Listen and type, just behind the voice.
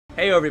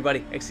Hey everybody,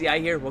 XCI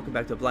here. Welcome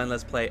back to a blind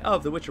let's play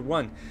of The Witcher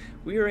 1.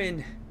 We are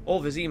in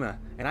Old Vizima,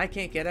 and I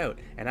can't get out,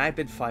 and I've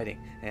been fighting.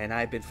 I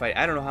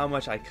don't know how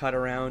much I cut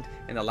around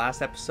in the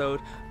last episode,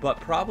 but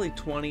probably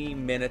 20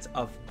 minutes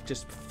of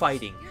just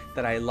fighting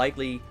that I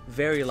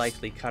very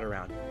likely cut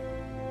around.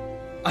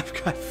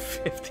 I've got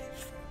 50.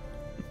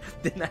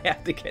 Didn't I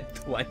have to get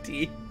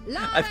 20?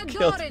 I've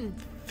killed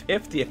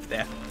 50 of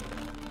them.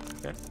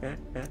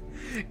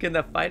 Can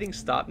the fighting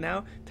stop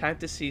now? Time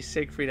to see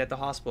Siegfried at the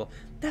hospital.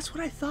 That's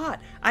what I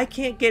thought. I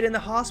can't get in the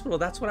hospital.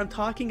 That's what I'm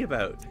talking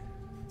about.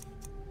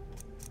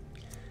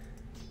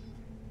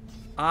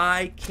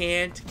 I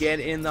can't get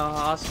in the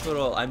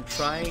hospital. I'm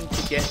trying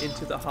to get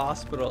into the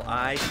hospital.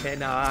 I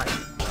cannot.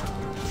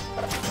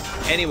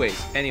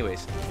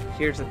 Anyways,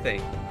 here's the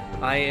thing.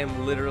 I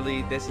am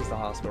literally, this is the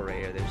hospital right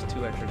here. There's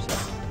two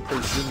entrances.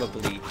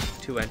 Presumably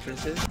two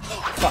entrances.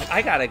 Fuck,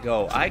 I gotta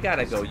go.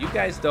 You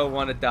guys don't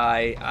want to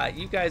die.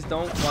 You guys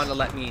don't want to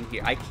let me in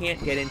here. I can't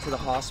get into the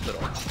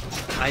hospital.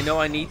 I know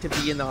I need to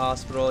be in the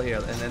hospital here.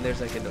 And then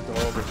there's like a door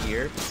over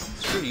here.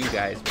 Screw you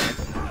guys,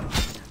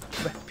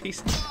 man.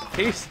 Peace.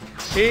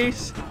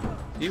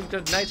 You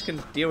knights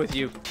can deal with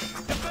you.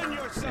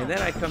 And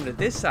then I come to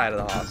this side of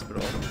the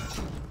hospital.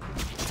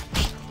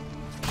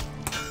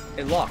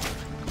 And locked.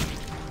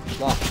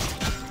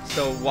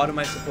 So what am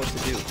I supposed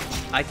to do?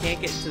 I can't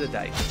get into the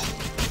dike.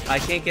 I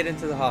can't get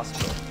into the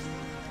hospital.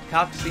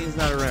 Kalkstein's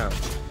not around.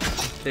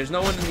 There's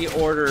no one in the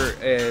order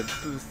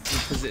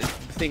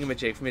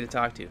thingamajig for me to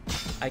talk to.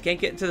 I can't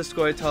get into the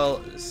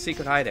Skoyatal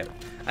secret hideout.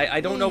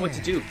 I don't know what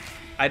to do.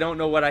 I don't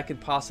know what I could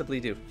possibly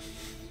do.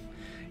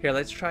 Here,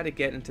 let's try to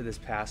get into this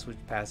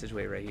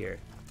passageway right here.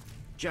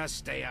 Just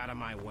stay out of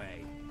my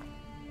way.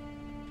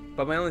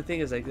 But my only thing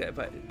is like that.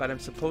 But I'm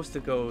supposed to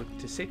go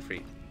to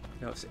Siegfried.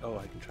 No, oh,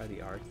 I can try the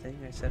art thing.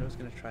 I said I was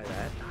gonna try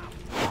that.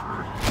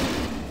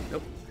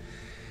 Nope.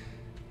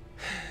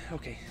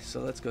 Okay,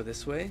 so let's go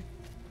this way.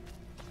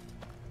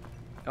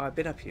 Oh, I've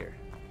been up here.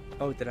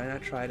 Oh, did I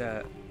not try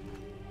to?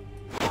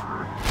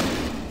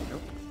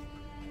 Nope.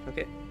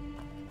 Okay.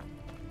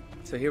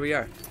 So here we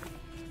are.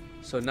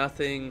 So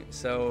nothing.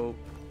 So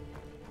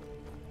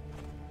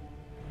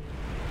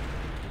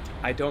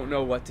I don't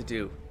know what to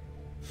do.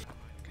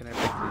 Can I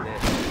break through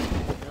this?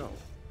 No.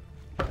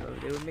 No,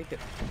 they would make it.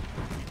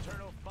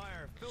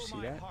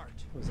 See that? What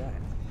was that?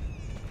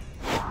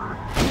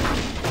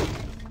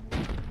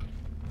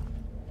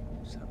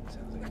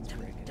 Sounds like it's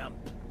breaking.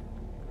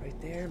 Right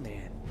there,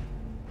 man.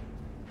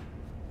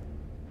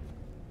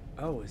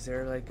 Oh, is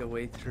there like a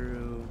way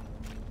through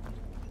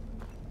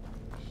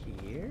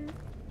here?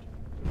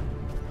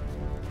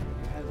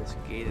 I have this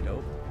gated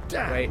open.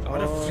 Right,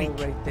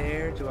 right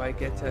there. Do I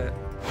get to?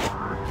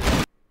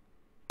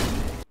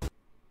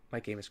 My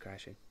game is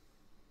crashing.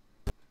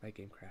 My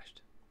game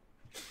crashed.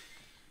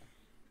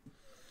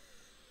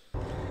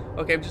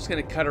 Okay, I'm just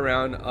gonna cut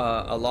around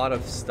a lot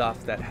of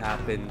stuff that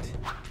happened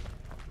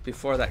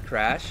before that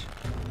crash.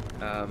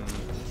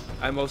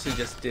 I mostly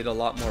just did a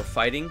lot more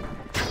fighting.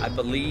 I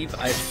believe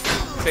I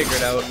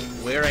figured out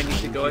where I need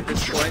to go at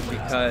this point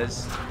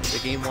because the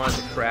game wanted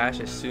to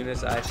crash as soon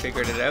as I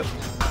figured it out.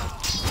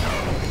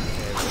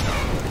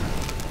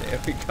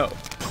 There we go.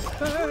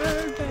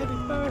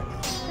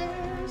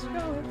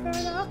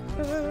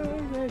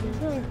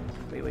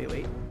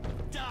 Wait.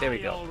 There we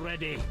go.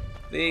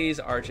 These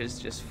arches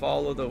just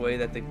follow the way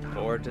that the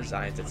board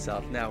designs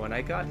itself. Now, when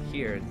I got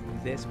here,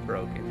 this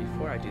broke, and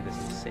before I do this,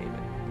 I'll save it.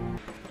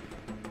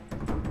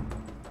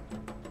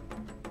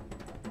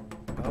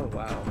 Oh,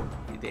 wow.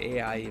 The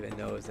AI even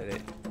knows that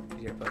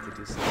you're about to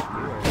do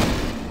something new.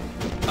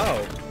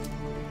 Oh,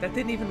 that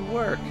didn't even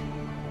work.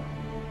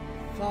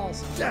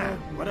 False.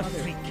 What a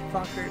freak.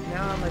 Fucker.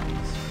 Now I'm like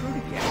screwed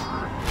again.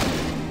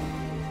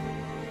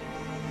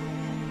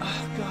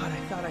 Oh, God, I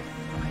thought I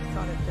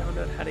found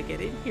out how to get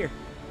in here.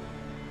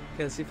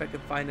 Let's see if I can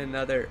find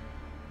another.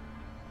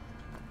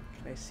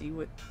 Can I see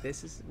what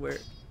this is? Where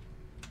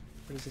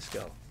does this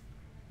go?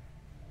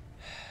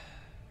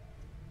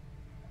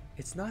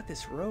 It's not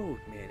this road,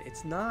 man.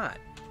 It's not.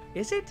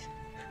 Is it?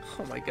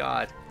 Oh my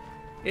God.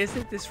 Is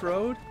it this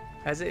road?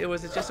 Was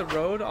it just a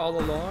road all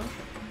along?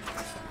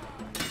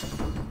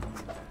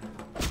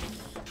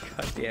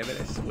 God damn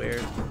it, I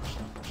swear.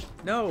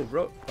 No,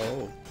 road.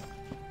 Oh.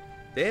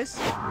 This?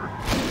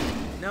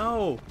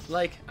 No.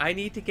 Like, I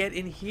need to get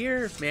in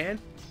here, man.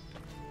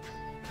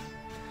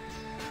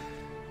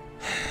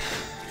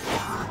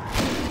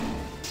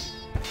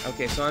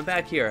 Okay, so I'm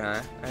back here,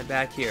 huh?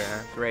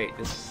 Great.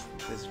 This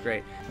is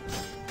great.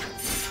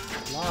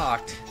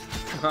 Locked.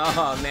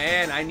 Oh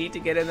man, I need to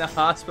get in the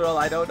hospital.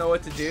 I don't know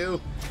what to do.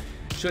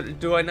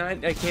 Do I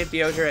not? I can't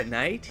be out here at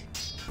night.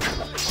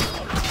 I'm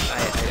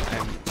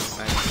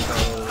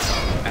so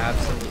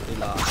absolutely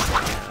lost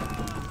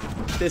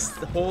right now.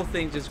 The whole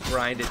thing just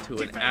grinded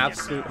to an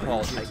absolute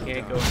halt. I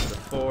can't go into the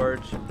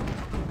forge.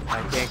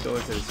 I can't go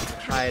into these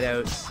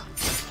hideouts.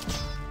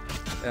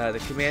 The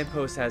command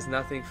post has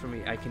nothing for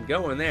me. I can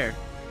go in there.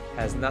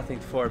 Has nothing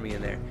for me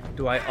in there.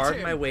 Do I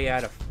arc my way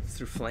out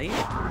through flame?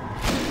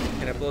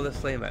 Can I blow this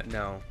flame out?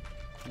 No.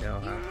 No,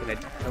 huh?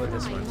 How about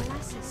this one?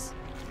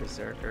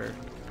 Berserker,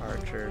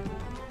 Archer.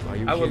 Are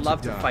you I would here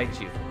love to die?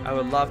 fight you. I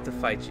would love to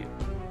fight you.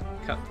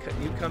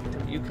 You come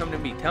to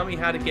me. Tell me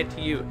how to get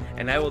to you,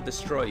 and I will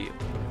destroy you.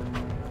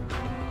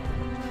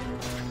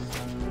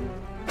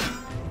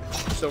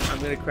 So I'm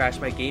gonna crash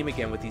my game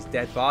again with these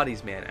dead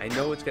bodies, man. I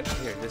know it's gonna.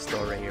 Here, this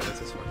door right here. What's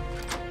this one?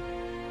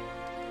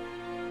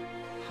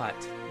 Hot,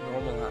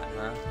 normal hot,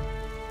 huh?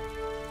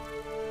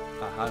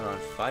 Hot on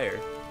fire.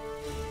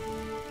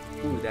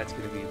 Ooh, that's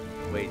gonna be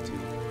way too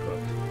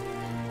cooked.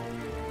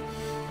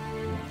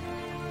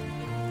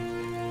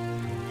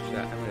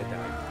 I'm gonna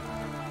die.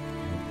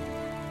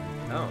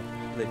 Oh,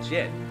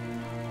 legit.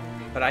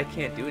 But I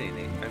can't do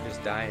anything. I'm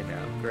just dying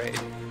now. Great.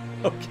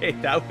 Okay,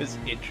 that was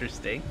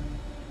interesting.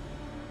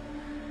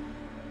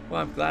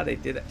 Well, I'm glad I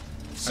did it.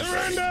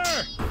 Surrender!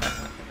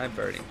 I'm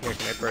burning. Here,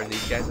 can I burn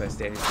these guys by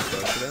standing too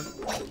close to them?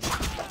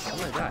 I'm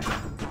gonna die.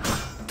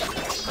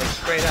 Like,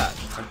 straight up.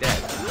 I'm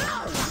dead.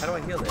 How do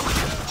I heal this?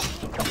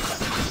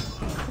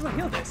 How do I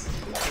heal this?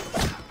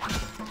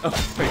 Oh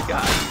my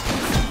god.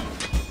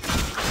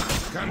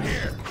 Come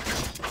here.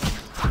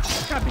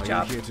 Copy Are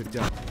job. you here to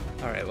die?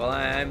 Alright, well,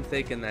 I'm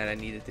thinking that I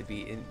need it to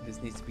be in.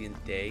 This needs to be in the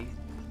day,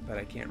 but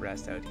I can't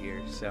rest out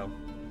here, so.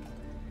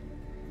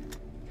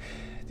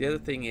 The other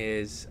thing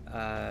is,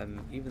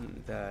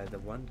 even the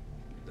one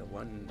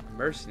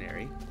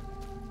mercenary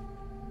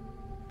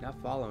not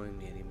following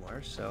me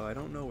anymore, so I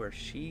don't know where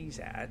she's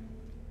at.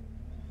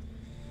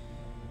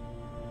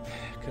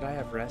 Could I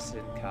have rested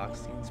in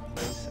Coxstein's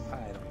place?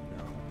 I don't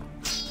know.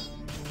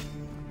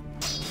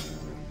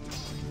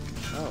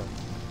 Oh.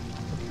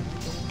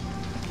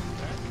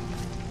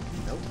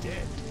 Nope,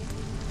 dead.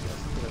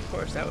 And of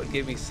course, that would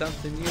give me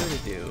something new to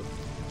do.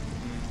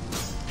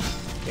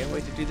 Can't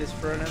wait to do this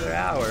for another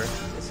hour.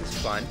 This is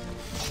fun.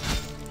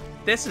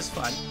 This is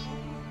fun.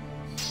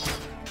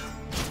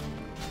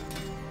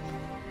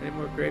 Any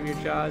more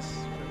graveyard jaws?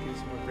 I'll do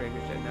some more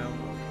graveyard jaws. No.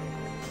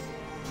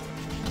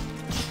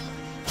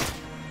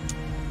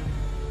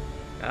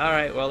 Okay. All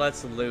right. Well,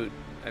 that's the loot.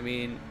 I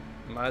mean,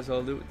 might as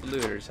well loot with the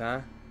looters,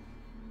 huh?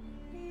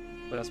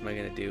 What else am I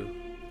gonna do?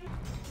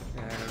 I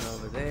don't know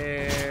over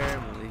there.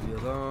 I'm gonna leave you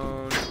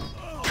alone.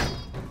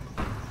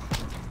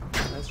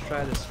 Let's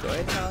try the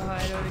Scoia'tael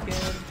hideout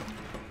again.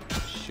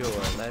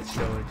 Sure, let's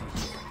go into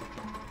here.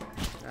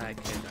 I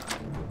cannot.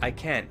 I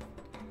can.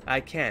 I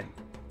can.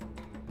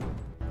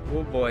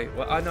 Oh boy.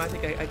 Well, oh no, I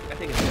think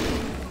it's.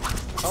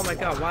 Oh my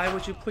god, why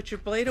would you put your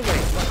blade away?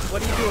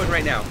 What are you doing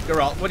right now?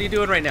 Geralt, what are you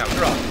doing right now?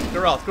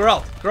 Geralt.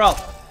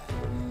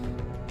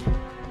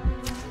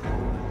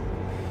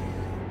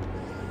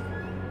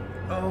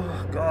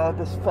 Oh god,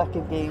 this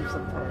fucking game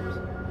sometimes.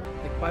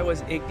 Like, why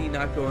was Igni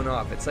not going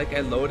off? It's like I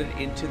loaded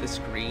into the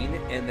screen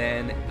and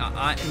then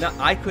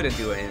I couldn't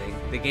do anything.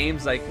 The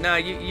game's like, nah,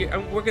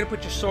 we're gonna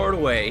put your sword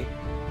away.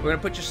 We're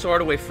gonna put your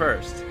sword away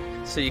first,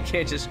 so you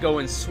can't just go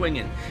in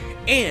swinging.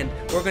 And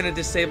we're gonna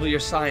disable your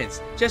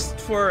science just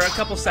for a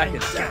couple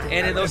seconds.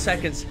 And in those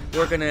seconds,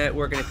 we're gonna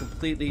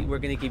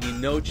give you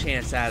no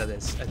chance out of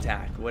this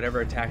attack.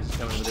 Whatever attack is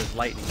coming with this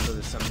lightning, so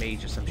there's some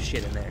mage or some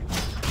shit in there.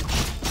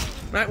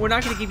 We're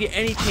not gonna give you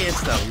any chance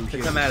though to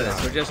come out of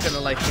this. We're just gonna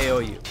like KO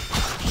you.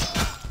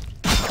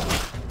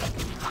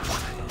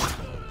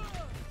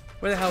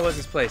 Where the hell was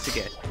this place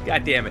again?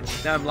 God damn it!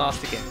 Now I'm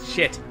lost again.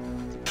 Shit.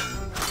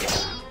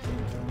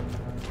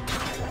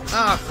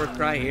 Ah, for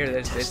crying here,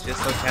 it's just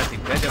so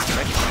tempting.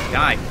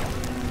 Die.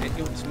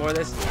 You want some more of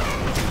this?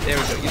 There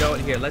we go. You know what?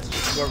 Here, let's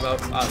just warm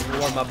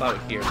up out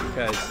here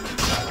because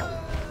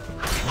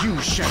You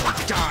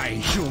shall die,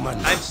 human.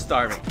 I'm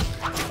starving.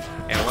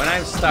 And when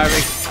I'm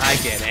starving, I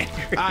get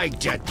angry. I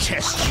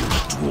detest you,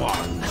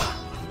 Dwan.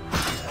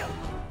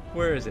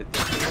 Where is it? The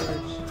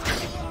village?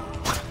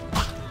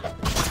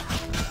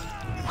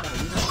 Oh,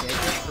 you don't get it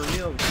for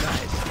real,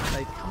 guys.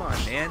 Like, come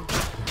on, man.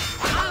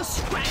 I'll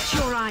scratch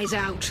your eyes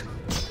out.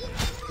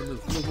 Move.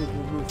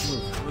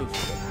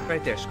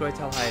 Right there,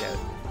 Scoia'tael hideout.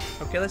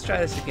 Okay, let's try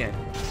this again.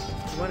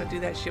 You want to do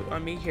that shit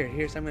on me?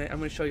 Here's I'm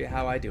gonna show you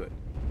how I do it.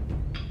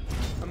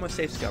 I'm gonna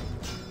save scum.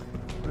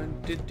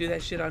 Do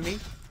that shit on me?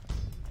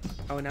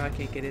 Oh, now I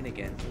can't get in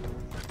again.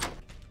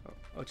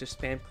 Oh, just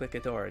spam click a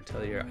door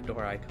until your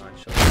door icon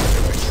shows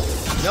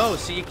up. No,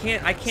 so you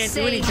can't. I can't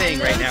do anything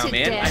right now,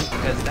 man.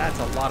 Because that's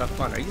a lot of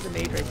fun. Are you the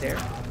maid right there?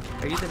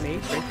 Are you the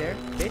maid right there,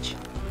 bitch?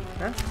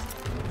 Huh?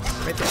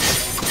 Right there.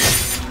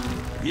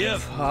 Yeah,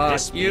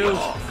 Fuck you.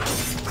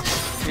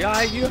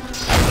 Yeah, you.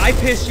 I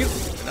piss you.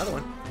 Another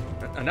one.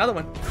 Another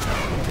one.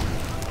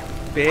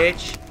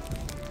 Bitch.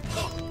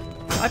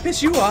 I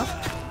piss you off.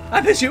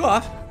 I piss you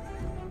off.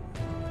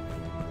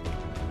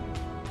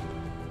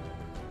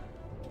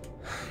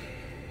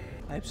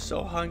 I'm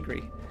so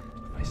hungry.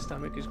 My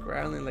stomach is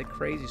growling like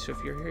crazy, so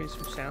if you're hearing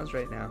some sounds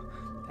right now,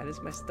 that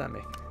is my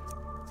stomach.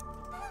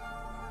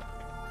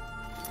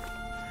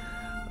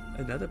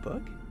 Another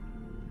book?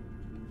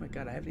 Oh my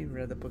god, I haven't even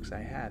read the books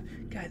I have.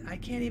 Guys, I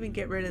can't even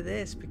get rid of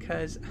this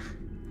because...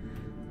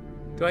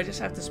 Do I just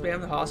have to spam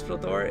the hospital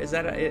door? Is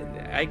that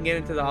I can get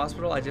into the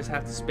hospital, I just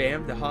have to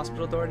spam the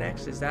hospital door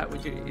next? Is that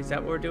what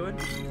we're doing?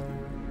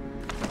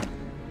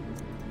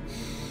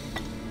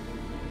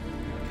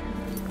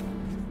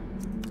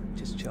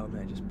 chill,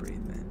 man. Just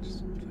breathe, man. Just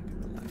fucking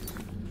relax.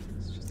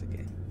 It's just a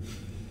game.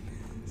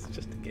 It's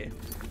just a game.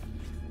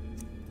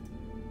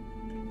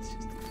 It's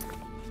just a game.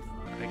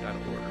 I gotta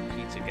order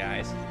pizza,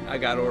 guys. I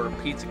gotta order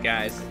pizza,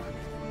 guys.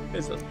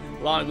 It's a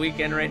long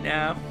weekend right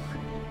now,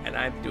 and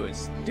I'm doing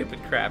stupid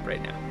crap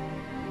right now.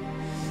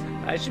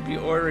 I should be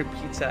ordering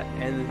pizza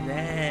and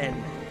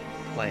then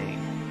playing.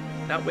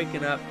 Not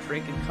waking up,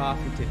 drinking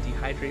coffee to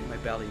dehydrate my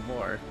belly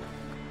more.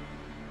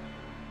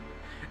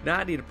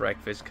 Not eat a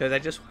breakfast because I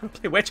just want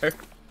to play Witcher.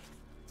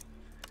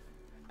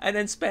 And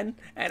then spend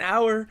an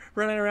hour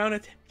running around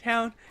a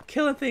town,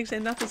 killing things,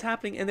 and nothing's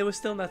happening. And there was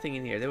still nothing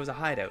in here. There was a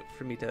hideout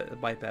for me to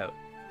wipe out.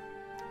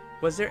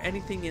 Was there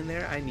anything in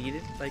there I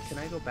needed? Like, can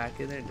I go back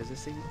in there? And does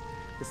this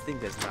thing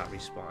does not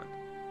respawn.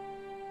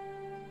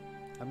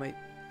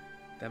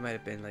 That might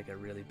have been like a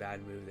really bad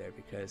move there,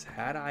 because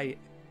had I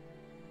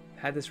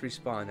had this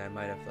respawn, I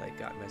might have like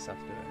gotten myself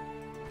to it.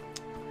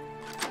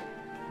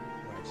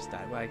 Or I just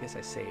died. Well, I guess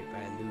I saved,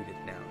 but I looted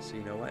now. So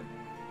you know what?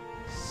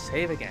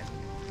 Save again.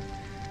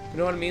 You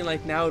know what I mean?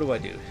 Like, now what do I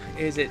do?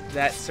 Is it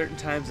that certain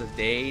times of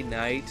day,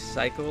 night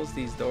cycles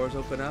these doors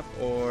open up,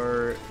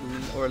 or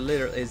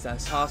literally is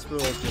this hospital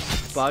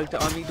just bugged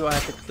on me? Do I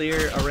have to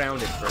clear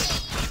around it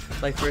first?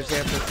 Like, for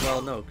example,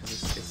 well, no,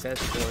 because it says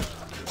for.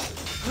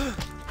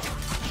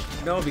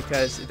 No,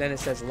 because then it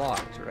says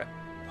locked, right?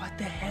 What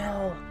the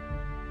hell?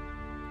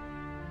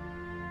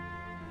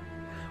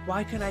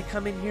 Why can't I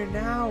come in here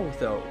now,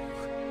 though?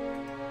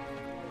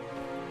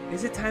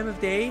 Is it time of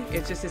day?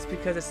 It's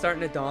because it's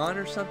starting to dawn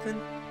or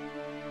something?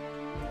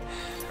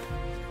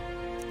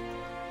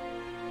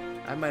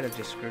 I might have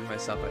just screwed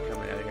myself by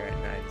coming out here at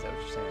night. Is that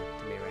what you're saying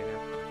to me right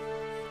now?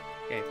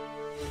 Game.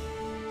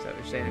 Is that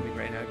what you're saying to me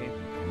right now, game?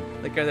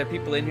 Like, are there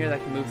people in here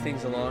that can move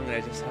things along, and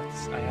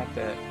I have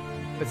to...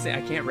 But see,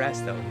 I can't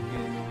rest, though.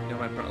 You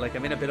know, like,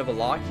 I'm in a bit of a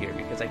lock here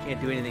because I can't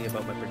do anything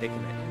about my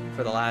predicament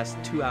for the last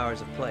 2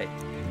 hours of play.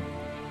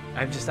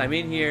 I'm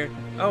in here.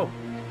 Oh.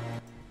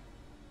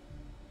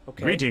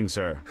 Okay. Greetings,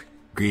 sir.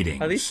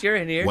 Greetings. At least you're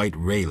in here. White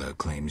Rayla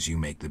claims you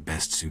make the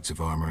best suits of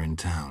armor in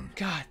town.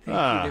 God,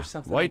 thank you. There's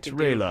something White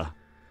Rayla.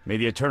 May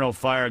the eternal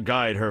fire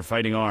guide her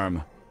fighting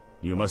arm.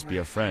 You must be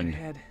a friend.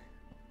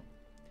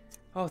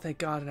 Oh, thank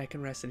God, and I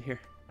can rest in here.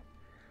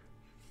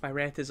 My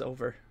rant is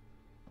over.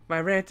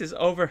 My rant is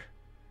over.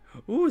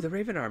 Ooh, the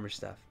Raven armor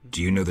stuff.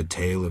 Do you know the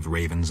tale of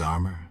Raven's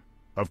armor?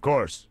 Of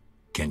course.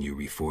 Can you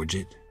reforge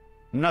it?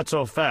 Not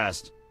so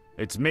fast.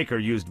 Its maker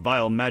used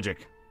vile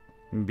magic.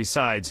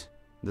 Besides,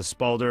 the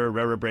Spalder,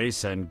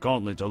 Rerebrace, and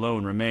Gauntlet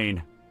alone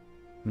remain.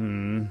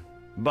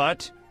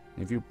 But,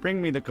 if you bring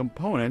me the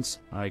components,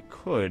 I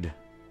could.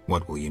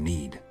 What will you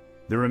need?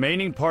 The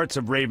remaining parts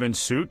of Raven's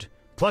suit,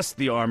 plus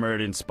the armor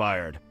it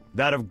inspired.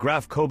 That of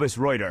Graf Kobus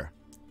Reuter.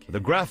 The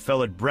Graf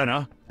fell at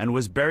Brenna, and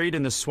was buried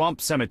in the swamp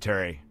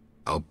cemetery.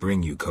 I'll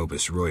bring you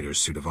Kobus Reuter's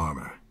suit of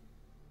armor.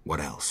 What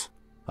else?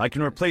 I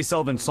can replace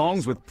elven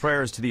songs with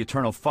prayers to the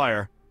eternal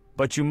fire,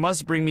 but you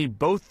must bring me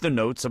both the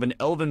notes of an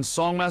elven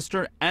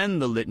songmaster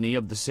and the litany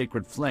of the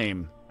sacred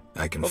flame.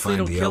 I can Hopefully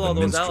find don't the kill all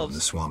elven those minstrel elves. in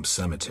the swamp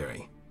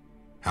cemetery.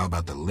 How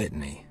about the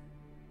litany?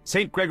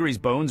 St. Gregory's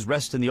bones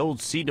rest in the old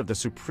seat of the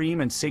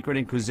Supreme and Sacred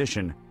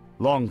Inquisition,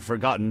 long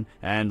forgotten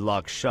and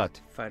locked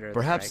shut.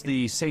 Perhaps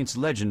the saint's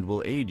legend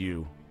will aid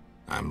you.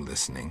 I'm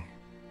listening.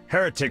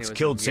 Heretics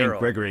killed St. Geralt.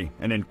 Gregory,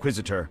 an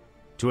inquisitor,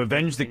 to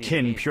avenge the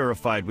kin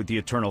purified with the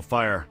eternal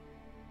fire.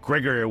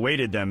 Gregory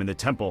awaited them in the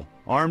temple,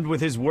 armed with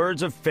his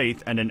words of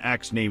faith and an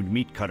axe named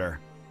Meat Cutter.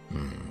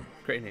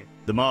 Great name.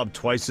 The mob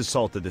twice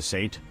assaulted the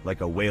saint, like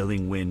a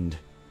wailing wind,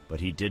 but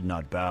he did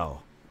not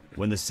bow.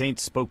 When the saint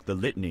spoke the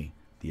litany,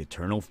 the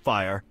eternal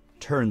fire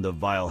turned the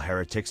vile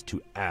heretics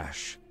to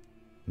ash.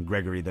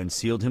 Gregory then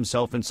sealed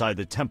himself inside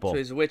the temple So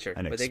he's a Witcher,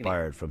 and with dignity.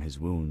 expired from his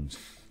wounds.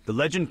 The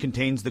legend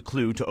contains the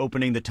clue to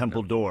opening the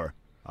temple door.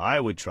 I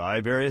would try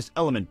various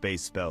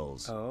element-based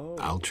spells. Oh.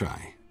 I'll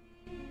try.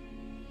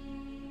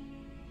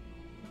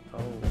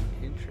 Oh,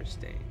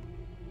 interesting.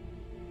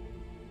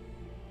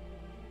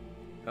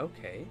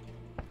 Okay.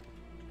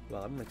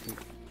 Well, I'm gonna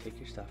take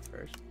your stuff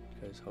first,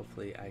 because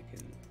hopefully I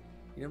can...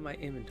 You know, my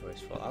inventory's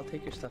full. I'll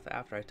take your stuff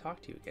after I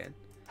talk to you again.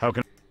 How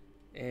can...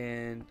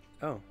 And...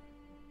 Oh.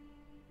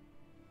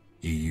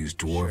 You use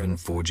dwarven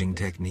forging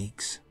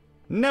techniques?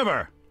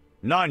 Never!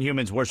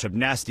 Non-humans worship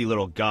nasty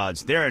little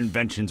gods. Their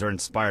inventions are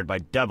inspired by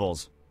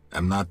devils.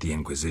 I'm not the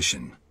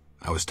Inquisition.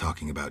 I was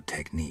talking about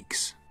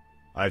techniques.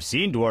 I've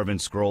seen dwarven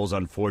scrolls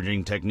on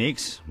forging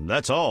techniques.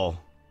 That's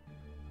all.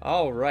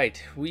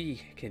 Alright,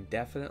 we can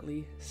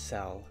definitely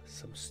sell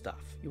some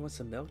stuff. You want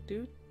some milk,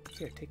 dude?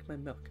 Here, take my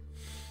milk.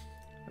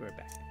 I'll be right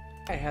back.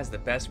 It has the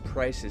best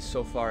prices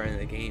so far in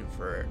the game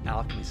for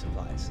alchemy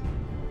supplies.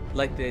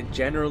 Like the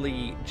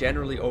generally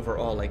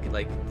overall, like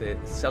the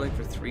selling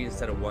for 3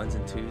 instead of 1s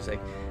and 2s,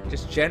 like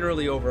just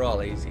generally overall,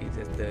 the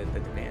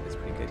demand is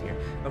pretty good here.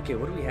 Okay,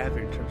 what do we have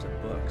here in terms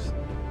of books?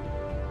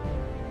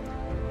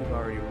 You've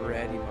already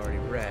read.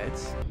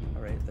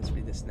 All right, let's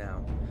read this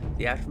now.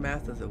 The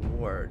aftermath of the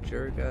war,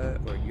 Jurga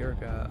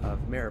of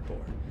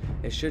Maribor.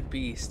 It should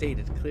be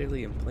stated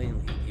clearly and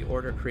plainly. The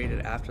order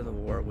created after the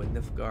war when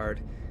Nilfgaard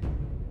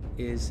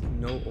is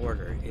no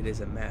order. It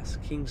is a mess.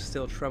 Kings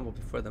still tremble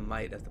before the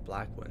might of the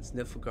Black Ones.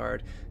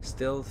 Nilfgaard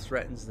still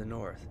threatens the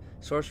north.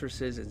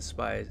 Sorceresses and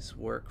spies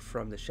work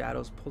from the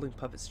shadows, pulling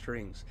puppet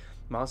strings.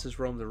 Monsters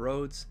roam the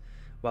roads,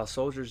 while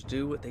soldiers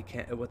do what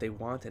they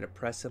want and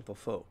oppress simple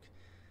folk.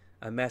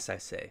 A mess, I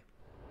say.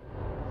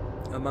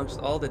 Amongst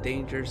all the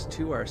dangers,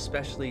 two are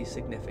especially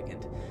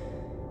significant.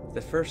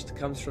 The first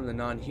comes from the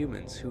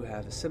non-humans, who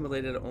have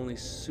assimilated only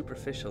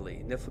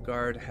superficially.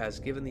 Nilfgaard has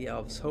given the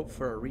elves hope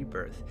for a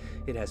rebirth.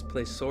 It has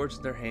placed swords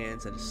in their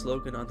hands and a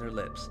slogan on their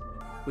lips.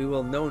 We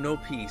will know no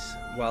peace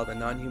while the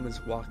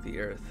non-humans walk the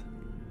earth.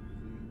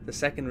 The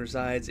second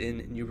resides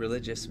in new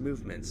religious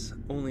movements.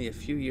 Only a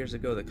few years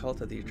ago, the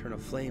cult of the eternal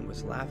flame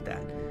was laughed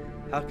at.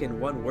 How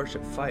can one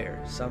worship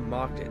fire? Some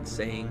mocked it,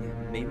 saying,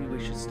 maybe we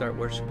should start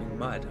worshipping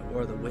mud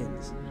or the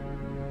winds.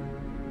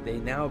 They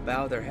now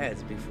bow their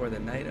heads before the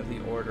Knight of the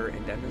Order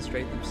and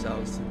demonstrate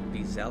themselves to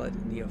be zealot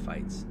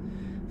neophytes.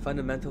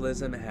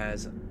 Fundamentalism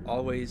has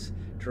always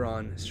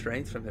drawn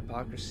strength from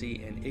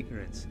hypocrisy and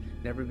ignorance.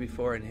 Never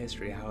before in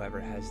history, however,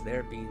 has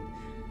there been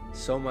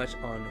so much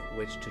on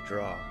which to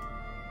draw.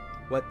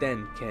 What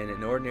then can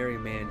an ordinary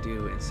man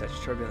do in such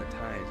turbulent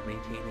times?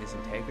 Maintain his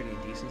integrity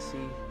and decency?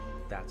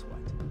 That's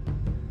what.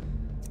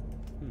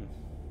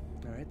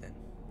 Alright then.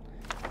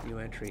 New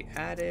entry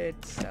added.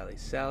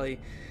 Sally.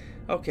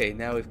 Okay,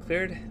 now we've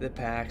cleared the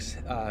packs.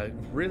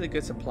 Really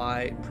good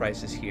supply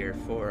prices here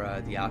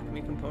for the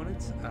alchemy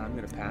components. I'm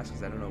going to pass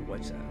because I don't know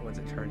what's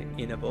a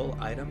turn-inable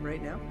item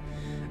right now.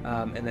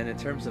 And then in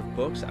terms of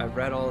books, I've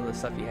read all of the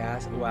stuff he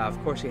has. Wow, of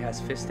course he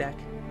has Fistek.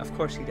 Of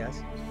course he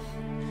does.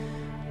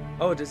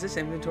 Oh, does this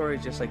inventory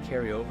just like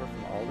carry over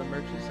from all the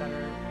merchants that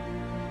are...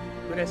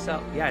 Who did I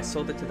sell? Yeah, I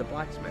sold it to the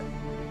blacksmith.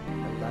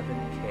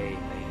 11k.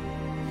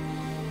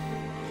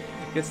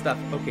 Good stuff.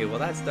 Okay, well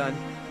that's done.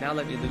 Now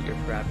let me loot your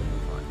crap and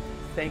move on.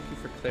 Thank you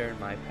for clearing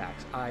my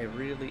packs. I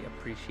really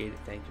appreciate it.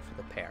 Thank you for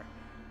the pear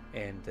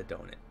and the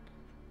donut.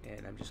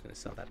 And I'm just going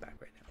to sell that back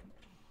right now.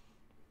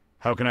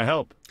 How can I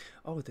help?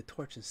 Oh, the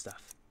torch and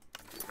stuff.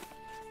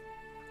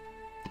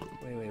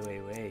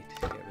 Wait.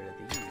 Get rid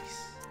of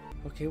these.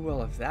 Okay,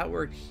 well, if that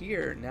worked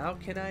here, now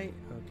can I...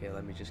 Okay,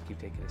 let me just keep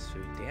taking his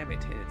food. Damn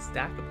it, and it's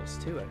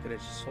stackables too. I could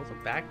have just sold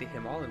them back to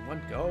him all in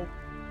one go.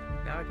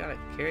 Now I gotta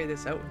carry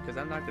this out because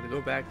I'm not gonna go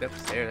back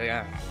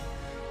upstairs.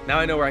 Now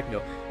I know where I can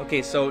go.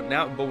 Okay, so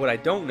now, but what I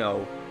don't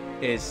know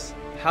is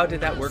how did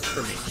that work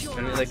for me?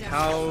 I mean, like,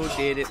 how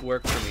did it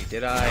work for me?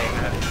 Did I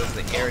was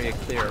the area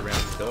clear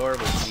around the door,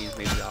 which means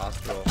maybe the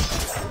hospital?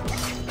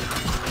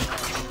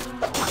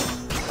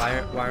 Why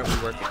aren't we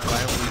working?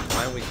 Why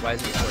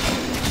isn't it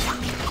working?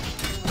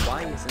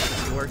 Why isn't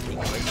this working?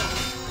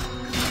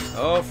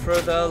 Oh, for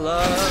the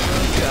love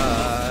of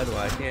God,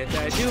 why can't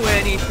I do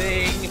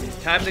anything?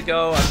 Time to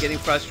go. I'm getting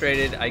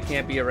frustrated. I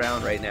can't be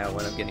around right now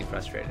when I'm getting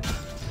frustrated.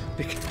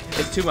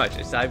 It's too much.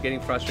 I'm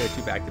getting frustrated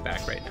too back to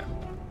back right now.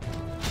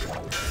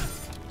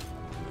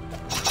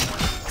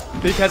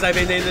 Because I've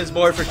been in this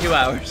board for 2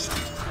 hours.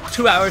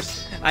 2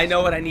 hours. I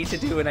know what I need to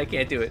do and I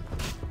can't do it.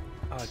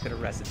 Oh, I could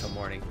have rested till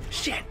morning.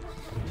 Shit!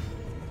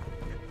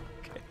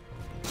 Okay.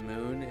 The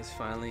moon is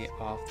finally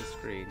off the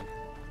screen.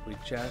 We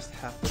just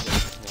have to wait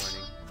till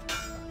morning.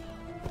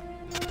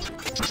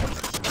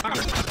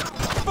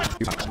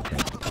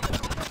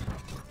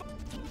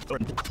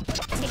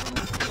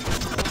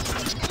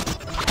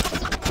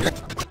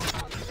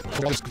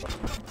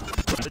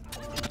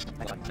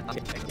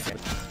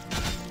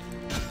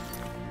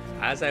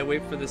 As I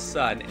wait for the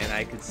sun and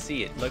I can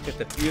see it, look at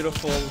the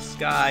beautiful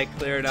sky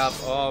cleared up.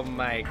 Oh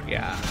my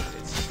god,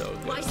 it's so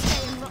good.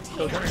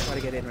 So don't try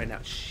to get in right now.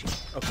 Shit.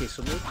 Okay,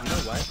 so maybe, you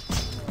know what?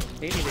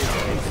 Maybe it is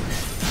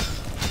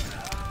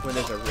when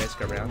there's a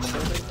risk around the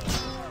building.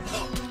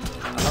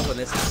 I love when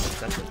this happens.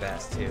 That's the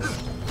best too.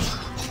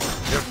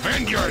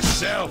 Defend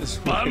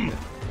yourself, bum!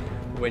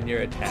 When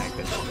you're attacked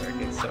doesn't work.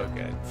 It's so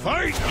good.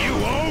 Fight, you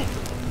oaf!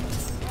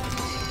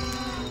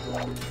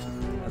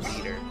 A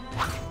leader.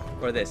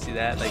 Or this, see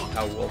that? Like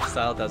how wolf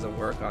style doesn't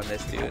work on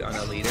this dude, on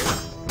a leader.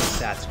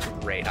 That's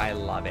great. I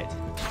love it.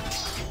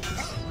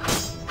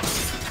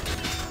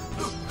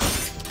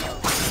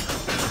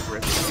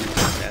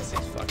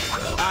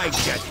 I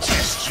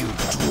detest you,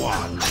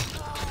 Dwan.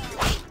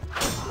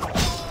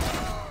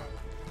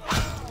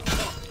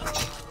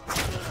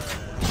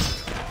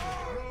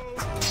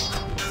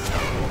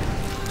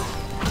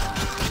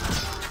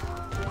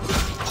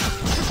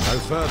 No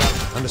further.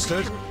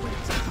 Understood?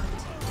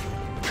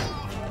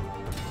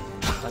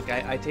 Like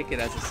I take it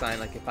as a sign.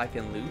 Like if I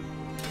can loot,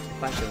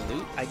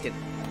 I can.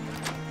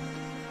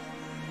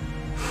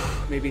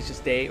 Maybe it's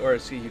just day, or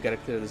so you gotta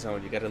clear the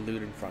zone. You gotta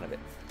loot in front of it,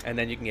 and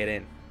then you can get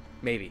in.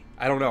 Maybe.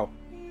 I don't know.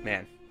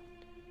 Man.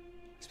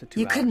 It's been 2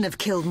 hours. You couldn't have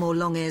killed more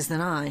long ears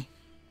than I.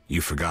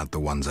 You forgot the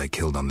ones I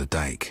killed on the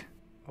dike.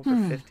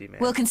 Over 50, man.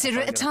 We'll consider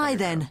it a tie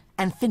then,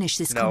 and finish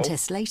this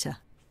contest later.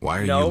 Why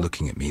are you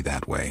looking at me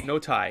that way? No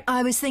tie.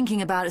 I was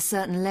thinking about a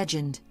certain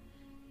legend.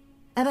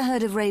 Ever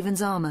heard of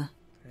Raven's armor?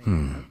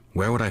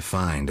 Where would I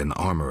find an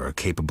armorer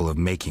capable of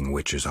making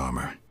Witcher's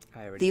armor?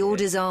 The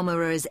Order's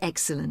armorer is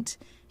excellent.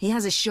 He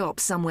has a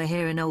shop somewhere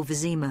here in Old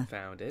Vizima.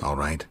 Found it. All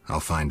right, I'll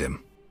find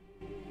him.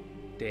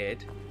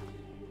 Did.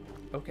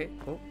 Okay.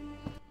 Oh.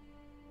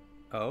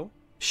 Oh.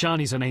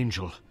 Shani's an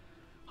angel.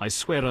 I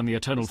swear on the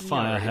eternal Isn't he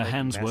fire already, her like,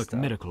 hands messed work up?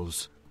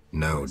 miracles.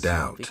 No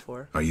doubt.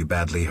 before? Are you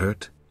badly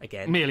hurt?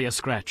 Again. Merely a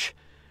scratch.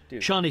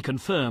 Dude. Shani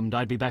confirmed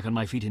I'd be back on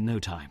my feet in no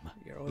time.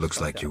 You're always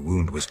Looks like fucked your up.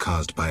 wound was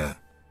caused by a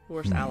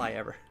Worst ally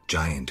ever.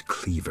 giant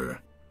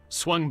cleaver.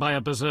 Swung by a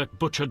berserk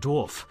butcher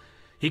dwarf.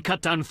 He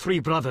cut down 3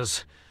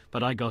 brothers,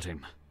 but I got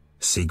him.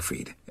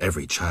 Siegfried,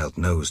 every child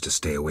knows to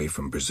stay away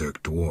from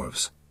berserk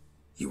dwarves.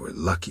 You were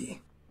lucky.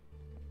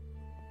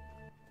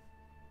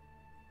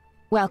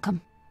 Welcome.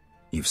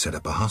 You've set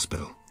up a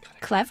hospital.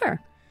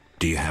 Clever.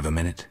 Do you have a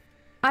minute?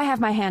 I have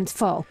my hands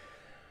full.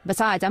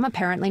 Besides, I'm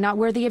apparently not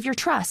worthy of your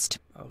trust.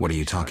 What are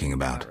you talking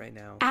about? Right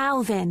now.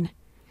 Alvin,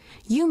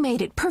 you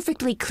made it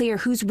perfectly clear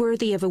who's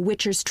worthy of a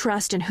Witcher's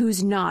trust and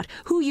who's not,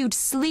 who you'd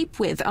sleep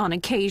with on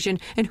occasion,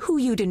 and who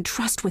you'd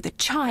entrust with a I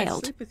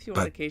child. sleep with you on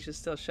But- occasion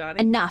still, Shani.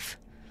 Enough.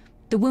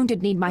 The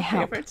wounded need my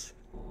help. Favorites?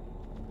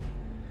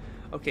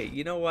 Okay,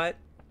 you know what?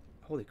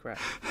 Holy crap.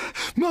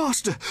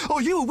 Master,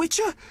 are you a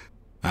witcher?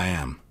 I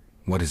am.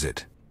 What is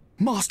it?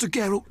 Master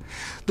Geralt,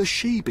 the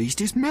she-beast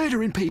is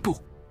murdering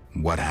people.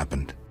 What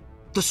happened?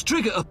 The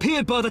Striga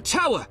appeared by the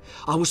tower.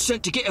 I was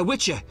sent to get a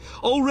witcher.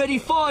 Already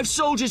 5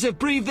 soldiers have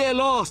breathed their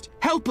last.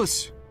 Help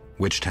us.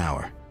 Which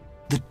tower?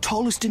 The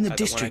tallest in the The one I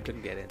district.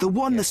 couldn't get in. The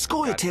one Yeah, the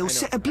got it. I know. Scoia'tail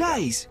set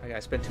ablaze. I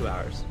spent 2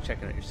 hours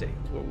checking out your city.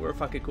 We're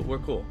fucking cool. We're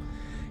cool.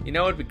 You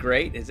know what would be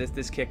great is if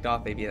this kicked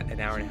off maybe an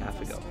hour and a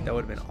half ago. That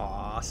would have been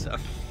awesome.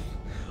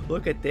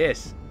 Look at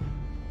this.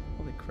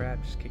 Holy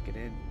crap, just kick it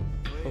in.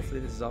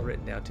 Hopefully this is all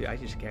written down too. I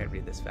just can't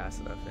read this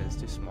fast enough and it's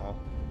too small.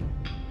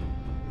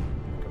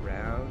 Look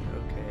around.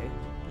 Okay.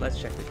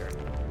 Let's check the journal.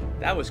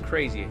 That was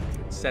crazy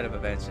set of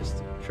events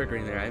just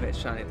triggering there. I met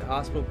Shani at the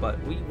hospital, but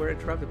we were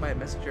interrupted by a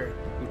messenger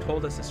who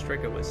told us the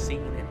Striga was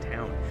seen in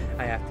town.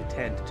 I have to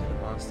tend to the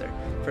monster.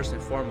 First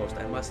and foremost,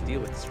 I must deal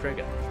with the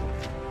Striga.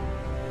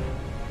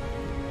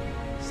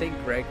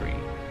 St. Gregory.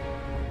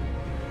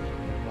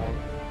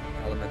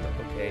 Elemental.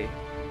 Okay.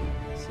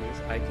 See this?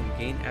 I can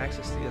gain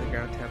access to the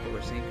underground temple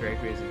where St.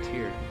 Gregory is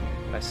interred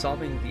by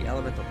solving the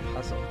elemental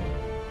puzzle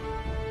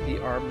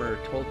the armor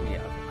told me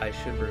of. I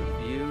should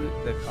review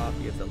the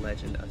copy of the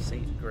legend of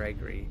St.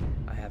 Gregory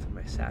I have in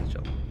my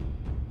satchel.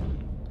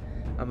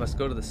 I must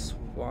go to the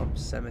swamp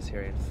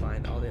cemetery and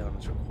find all the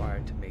elements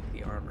required to make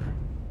the armor.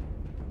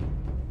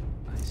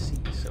 I see.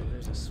 So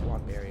there's a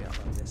swamp area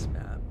on this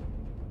map.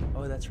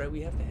 Oh, that's right.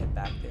 We have to head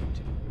back there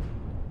too.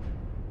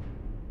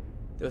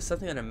 There was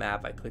something on a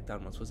map I clicked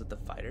on once. Was it the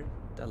fighter?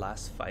 The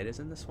last fight is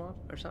in the swamp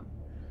or something?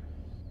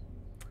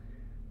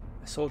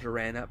 A soldier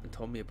ran up and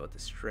told me about the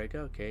Striga.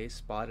 Okay,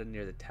 spotted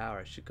near the tower.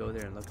 I should go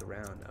there and look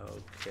around.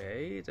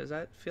 Okay, does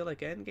that feel like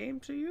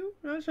endgame to you?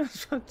 That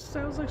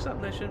sounds like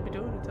something I shouldn't be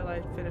doing until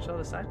I finish all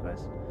the side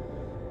quests.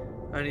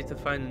 I need to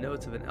find the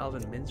notes of an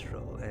elven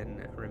minstrel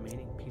and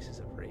remaining pieces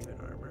of raven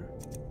armor.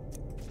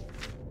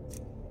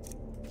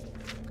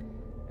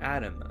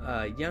 Adam,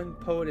 a young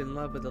poet in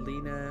love with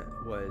Alina,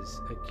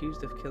 was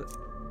accused of killing...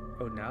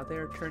 Oh, now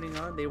they're turning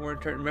on? They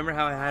weren't turning... Remember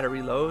how I had to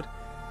reload?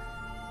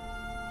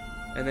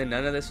 And then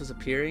none of this was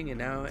appearing, and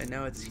now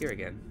it's here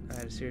again. I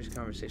had a serious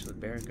conversation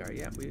with Berengar.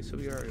 Yeah, we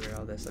already read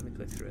all this. Let me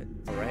click through it.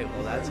 Alright,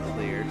 well that's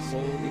cleared.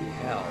 Holy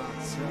hell.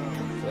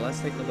 Well, let's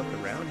take a look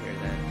around here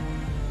then.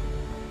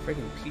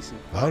 Friggin' peace and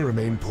quiet. I'll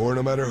remain poor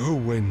no matter who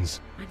wins.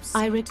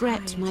 I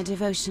regret my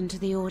devotion to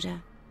the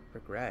Order.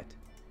 Regret.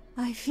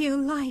 I feel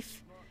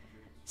life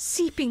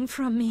seeping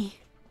from me.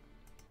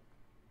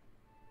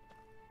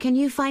 Can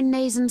you find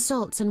Nazen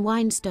salts and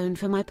winestone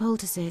for my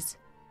poultices?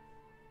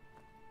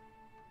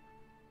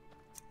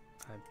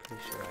 I'm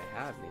pretty sure I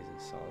have Nazen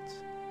salts.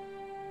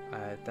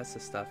 That's the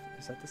stuff.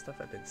 Is that the stuff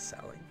I've been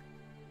selling?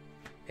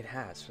 It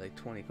has for like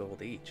 20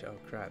 gold each. Oh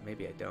crap,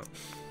 maybe I don't.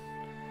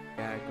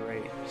 Yeah,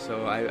 great.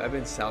 So I've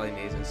been selling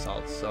Nazen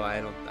salts, so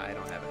I don't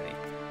have any.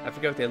 I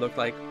forget what they look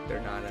like.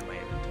 They're not in my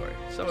inventory.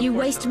 So You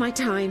waste my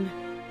time.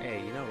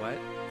 Hey, you know what?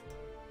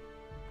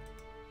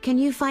 Can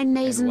you find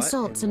And Nazen what?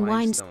 salts And and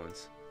winestone?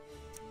 stones.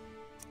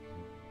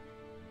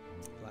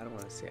 Well, I don't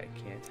want to say I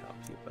can't help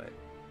you, but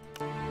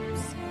I'm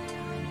just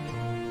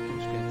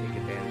gonna take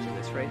advantage of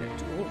this right now.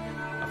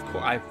 Ooh, of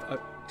course,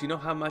 do you know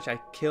how much I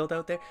killed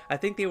out there? I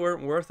think they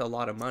weren't worth a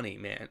lot of money,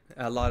 man.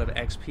 A lot of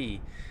XP,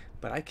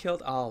 but I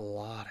killed a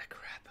lot of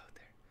crap out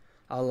there.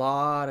 A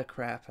lot of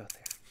crap out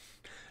there.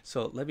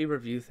 So let me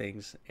review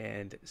things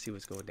and see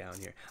what's going down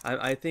here.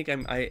 I think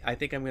I'm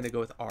gonna go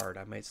with Ard.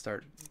 I might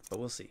start, but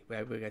we'll see.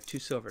 We got 2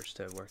 silvers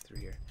to work through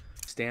here.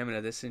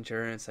 Stamina, this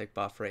endurance like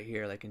buff right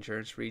here, like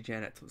endurance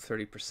regen at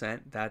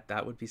 30%.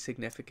 That would be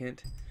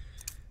significant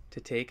to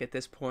take at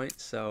this point.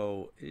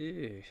 So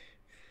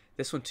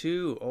this one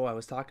too. Oh, I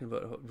was talking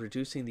about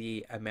reducing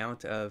the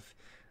amount of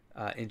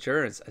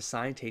endurance a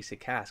sign takes to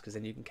cast, because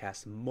then you can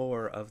cast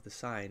more of the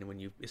sign when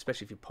you,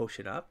 especially if you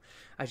potion up.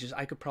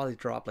 I could probably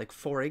drop like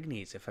 4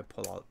 ignis if I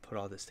put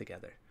all this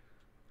together.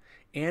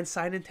 And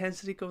sign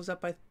intensity goes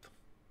up by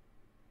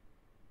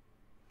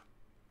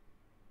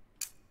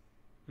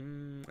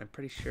I'm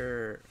pretty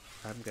sure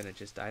I'm gonna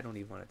just, I don't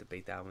even want to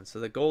debate that one. So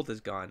the gold is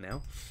gone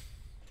now.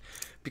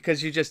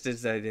 Because you just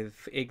decided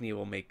if Igni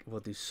will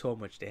do so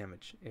much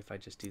damage if I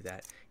just do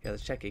that. Yeah,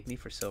 let's check Igni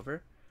for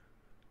silver.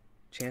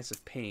 Chance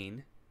of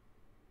pain.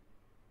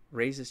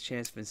 Raises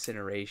chance of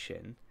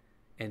incineration.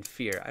 And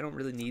fear. I don't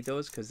really need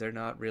those because they're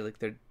not really,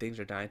 things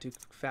are dying too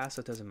fast,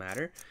 so it doesn't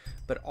matter.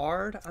 But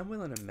Ard, I'm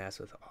willing to mess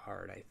with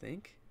Ard, I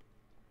think.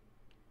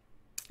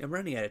 I'm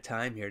running out of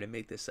time here to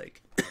make this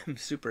like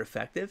super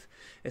effective,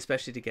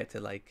 especially to get to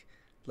like,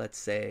 let's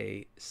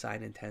say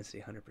sign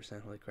intensity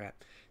 100%. Holy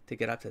crap, to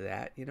get up to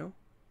that, you know,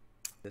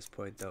 at this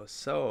point though.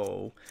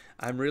 So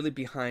I'm really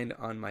behind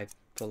on my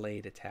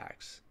blade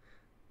attacks.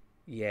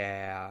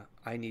 Yeah,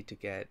 I need to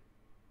get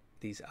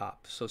these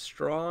up. So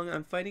strong,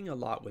 I'm fighting a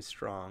lot with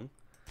strong.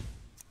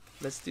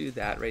 Let's do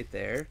that right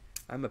there.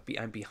 I'm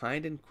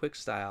behind in quick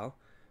style.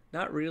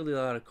 Not really a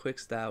lot of quick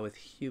style with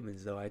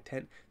humans though.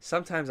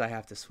 Sometimes I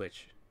have to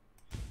switch.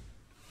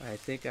 I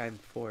think I'm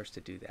forced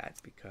to do that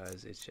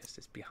because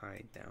it's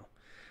behind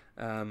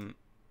now.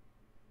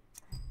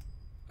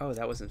 Oh,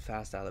 that wasn't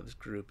fast style, it was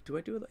group. Do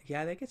I do it?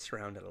 Yeah, they get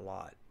surrounded a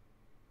lot.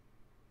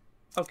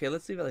 Okay,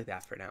 let's leave it like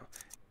that for now.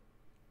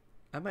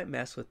 I might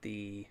mess with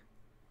the,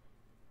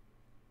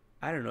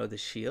 I don't know, the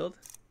shield.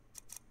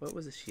 What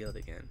was the shield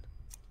again?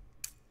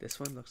 This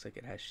one looks like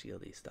it has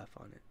shieldy stuff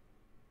on it.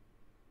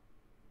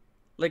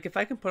 Like if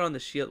I can put on the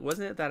shield,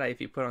 wasn't it that if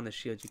you put on the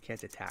shield you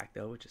can't attack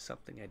though, which is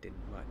something I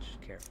didn't much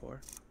care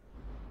for.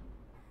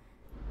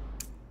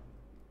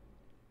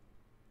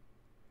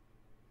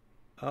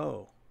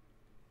 Oh.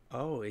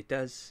 Oh, it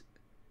does.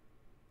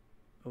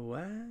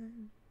 What?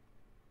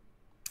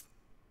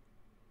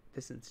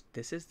 This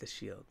is the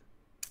shield.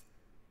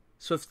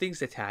 So if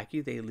things attack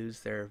you, they lose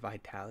their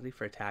vitality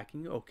for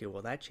attacking you? Okay,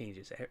 well that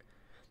changes it.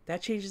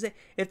 That changes it.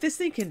 If this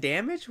thing can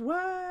damage,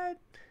 what?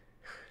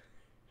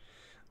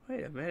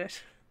 Wait a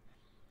minute.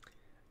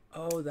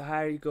 Oh, the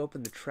higher you go up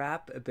in the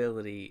trap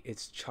ability,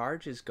 its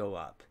charges go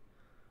up.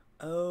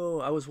 Oh,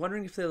 I was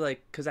wondering if they're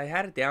like, because I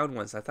had it down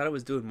once. I thought it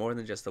was doing more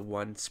than just the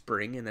one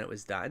spring and then it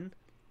was done.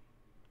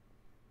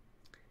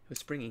 It was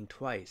springing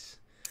twice.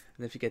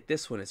 And if you get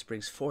this one, it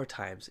springs 4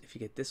 times. If you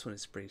get this one,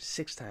 it springs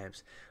 6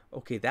 times.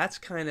 Okay, that's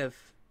kind of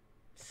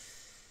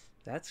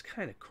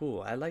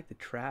cool. I like the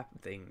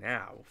trap thing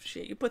now.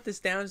 Shit, you put this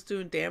down, it's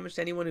doing damage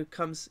to anyone who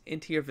comes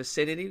into your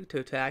vicinity to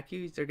attack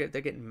you. They're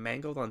getting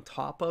mangled on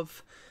top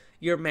of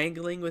your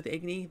mangling with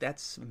Igni.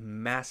 That's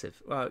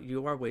massive. Well,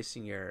 you are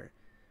wasting your...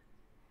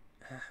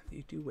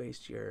 you do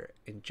waste your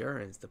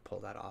endurance to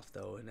pull that off,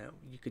 though. And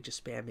you could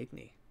just spam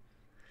Igni.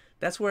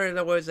 That's where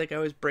it was like I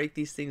always break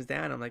these things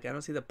down. I'm like, I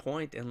don't see the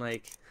point in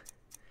like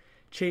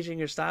changing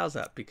your styles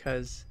up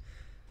because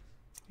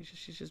you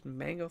just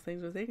mangle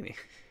things with Igni.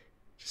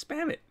 Just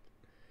spam it.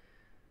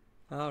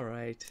 All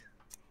right.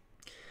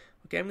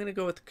 Okay, I'm gonna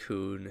go with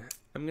Coon.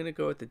 I'm gonna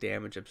go with the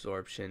damage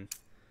absorption,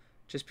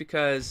 just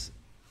because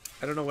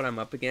I don't know what I'm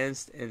up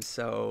against, and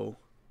so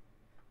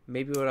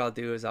maybe what I'll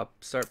do is I'll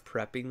start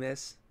prepping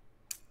this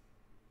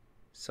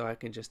so I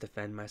can just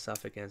defend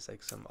myself against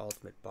like some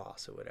ultimate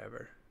boss or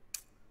whatever.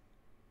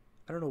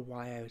 I don't know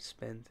why I would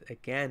spend,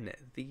 again,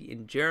 the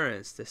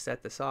endurance to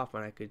set this off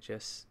when I could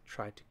just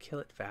try to kill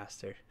it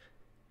faster.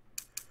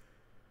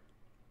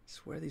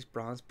 It's where these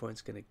bronze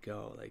points gonna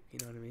go, like, you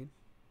know what I mean?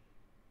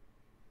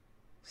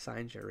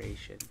 Sign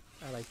duration.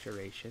 I like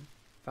duration.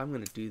 If I'm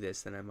gonna do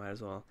this, then I might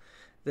as well.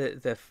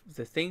 The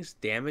things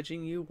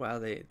damaging you while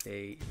they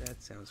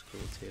that sounds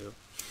cool too.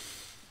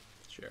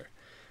 Sure.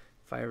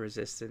 Fire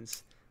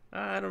resistance.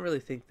 I don't really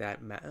think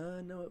that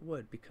no, it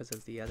would because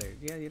of the other.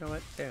 Yeah, you know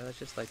what? There, let's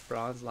just like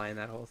bronze line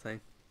that whole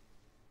thing.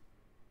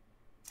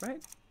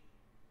 Right?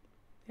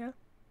 Yeah.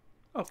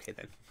 Okay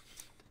then.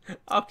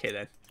 Okay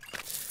then.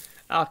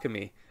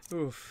 Alchemy.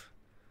 Oof.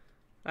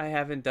 I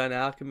haven't done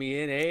alchemy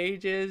in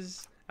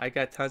ages. I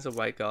got tons of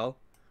white gall.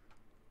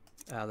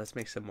 Let's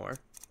make some more.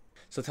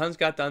 So tons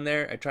got done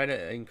there. I tried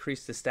to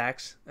increase the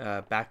stacks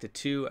back to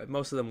 2.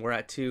 Most of them were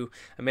at 2.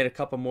 I made a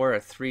couple more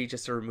at 3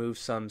 just to remove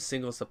some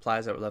single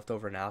supplies that were left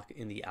over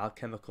in the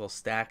alchemical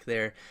stack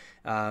there.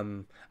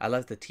 I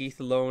left the teeth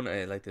alone.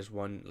 Like there's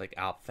one like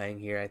Alpfang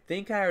here. I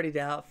think I already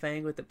did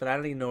Alpfang with it, but I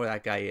don't even know where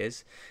that guy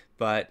is.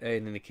 But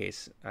in any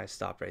case, I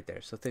stopped right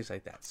there. So things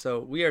like that. So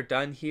we are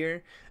done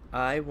here.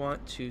 I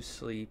want to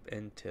sleep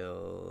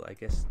until, I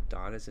guess,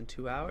 dawn is in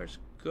 2 hours.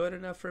 Good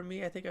enough for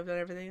me. I think I've done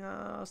everything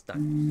else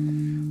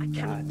done. I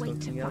can't wait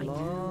to a fight.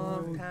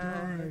 long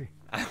time.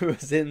 I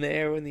was in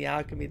there with the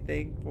alchemy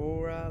thing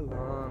for a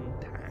long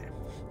time.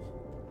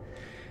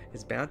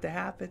 It's bound to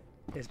happen.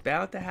 It's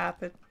bound to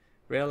happen.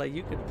 Rayla,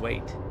 you can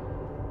wait.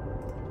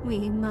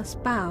 We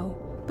must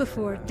bow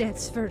before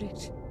death's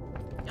verdict.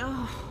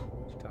 Oh,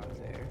 Stop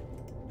there.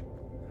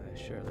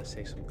 Sure, let's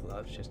take some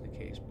gloves just in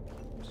case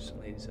some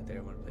ladies out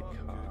there want to play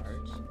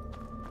cards.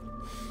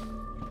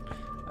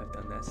 I've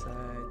done that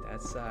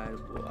side.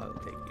 Well, I'll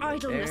take you right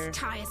idleness there.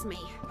 tires me.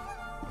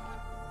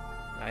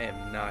 I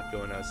am not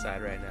going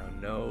outside right now.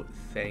 No,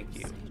 thank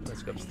you.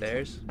 Let's go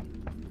upstairs.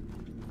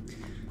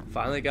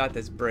 Finally got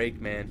this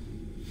break, man.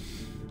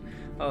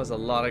 That was a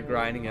lot of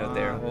grinding out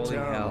there. Holy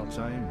hell.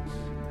 Times.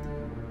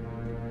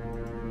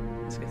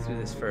 Let's get through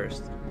this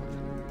first.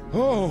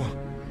 Oh,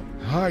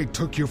 I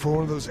took you for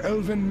one of those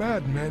elven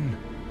madmen.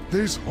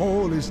 This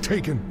hole is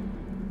taken.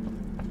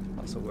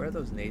 Also, where are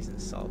those nasal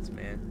salts,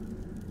 man?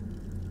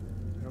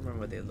 I don't remember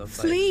what they look like.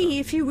 Flee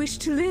if you wish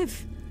to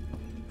live.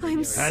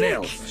 I'm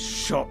sick.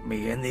 shot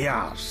me in the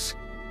arse.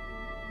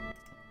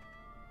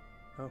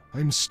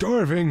 I'm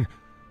starving.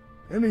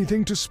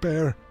 Anything to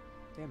spare.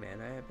 Yeah,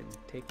 man, I have been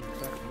taking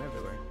crap from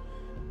everywhere.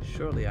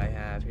 Surely I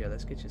have. Here,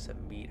 let's get you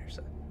some meat or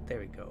something. There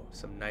we go.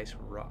 Some nice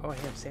raw... Oh, I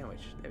have a sandwich.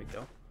 There we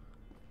go.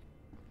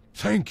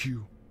 Thank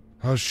you.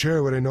 I'll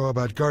share what I know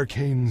about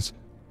Garcanes.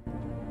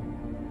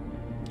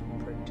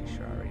 Pretty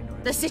sure I already know.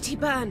 The city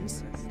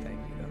burns. Thank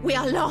you, though. We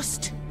are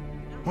lost.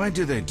 Why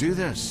do they do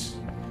this?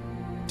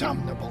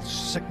 Damnable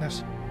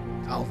sickness.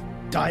 I'll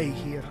die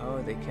here.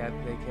 Oh, they kept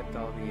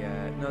all the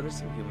no, there's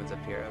some humans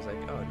up here. I was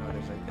like, oh no,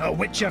 there's like A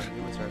Witcher.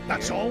 humans are up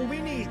That's here. all we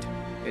need.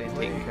 Getting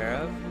taken care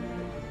of.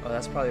 Oh,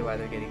 that's probably why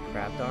they're getting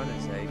crapped on.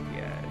 It's like,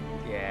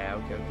 yeah,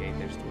 okay.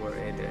 There's the word,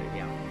 yeah,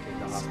 okay,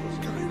 the hospital's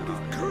Kind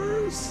of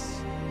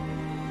curse.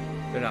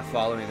 They're not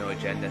following no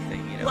agenda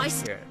thing, you know. Why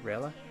Here,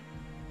 Rayla?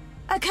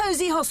 A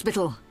cozy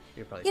hospital.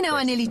 You're probably You know, I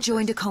pissed. nearly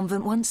joined a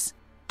convent once.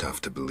 Tough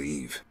to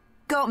believe.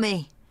 Got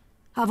me.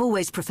 I've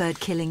always preferred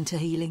killing to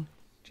healing.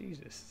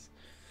 Jesus.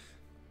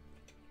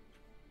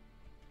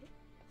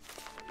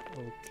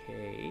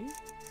 Okay.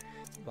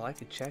 Well, I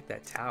could check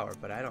that tower,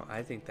 but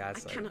I think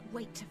that's I like... cannot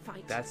wait to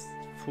fight. That's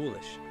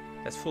foolish.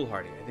 That's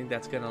foolhardy. I think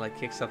that's gonna like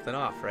kick something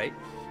off, right?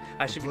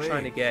 I should be plague.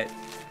 trying to get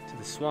to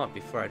the swamp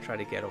before I try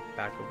to get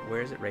back over.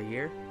 Where is it? Right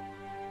here?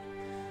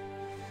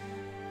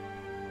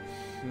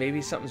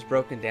 Maybe something's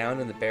broken down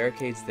and the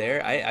barricade's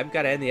there. I've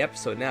got to end the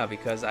episode now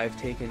because I've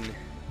taken...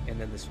 And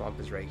then the swamp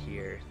is right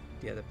here.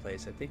 The other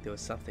place. I think there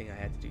was something I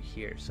had to do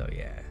here, so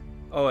yeah.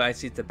 Oh, I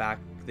see the back,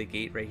 the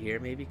gate right here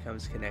maybe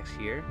connects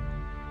here.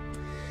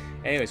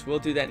 Anyways, we'll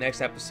do that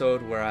next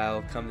episode where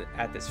I'll come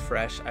at this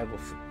fresh. I will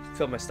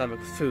fill my stomach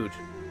with food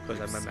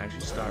because I'm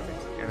actually starving.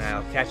 And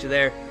I'll catch you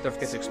there. Don't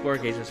forget to explore,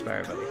 engage, and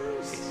inspire, buddy.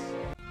 Peace.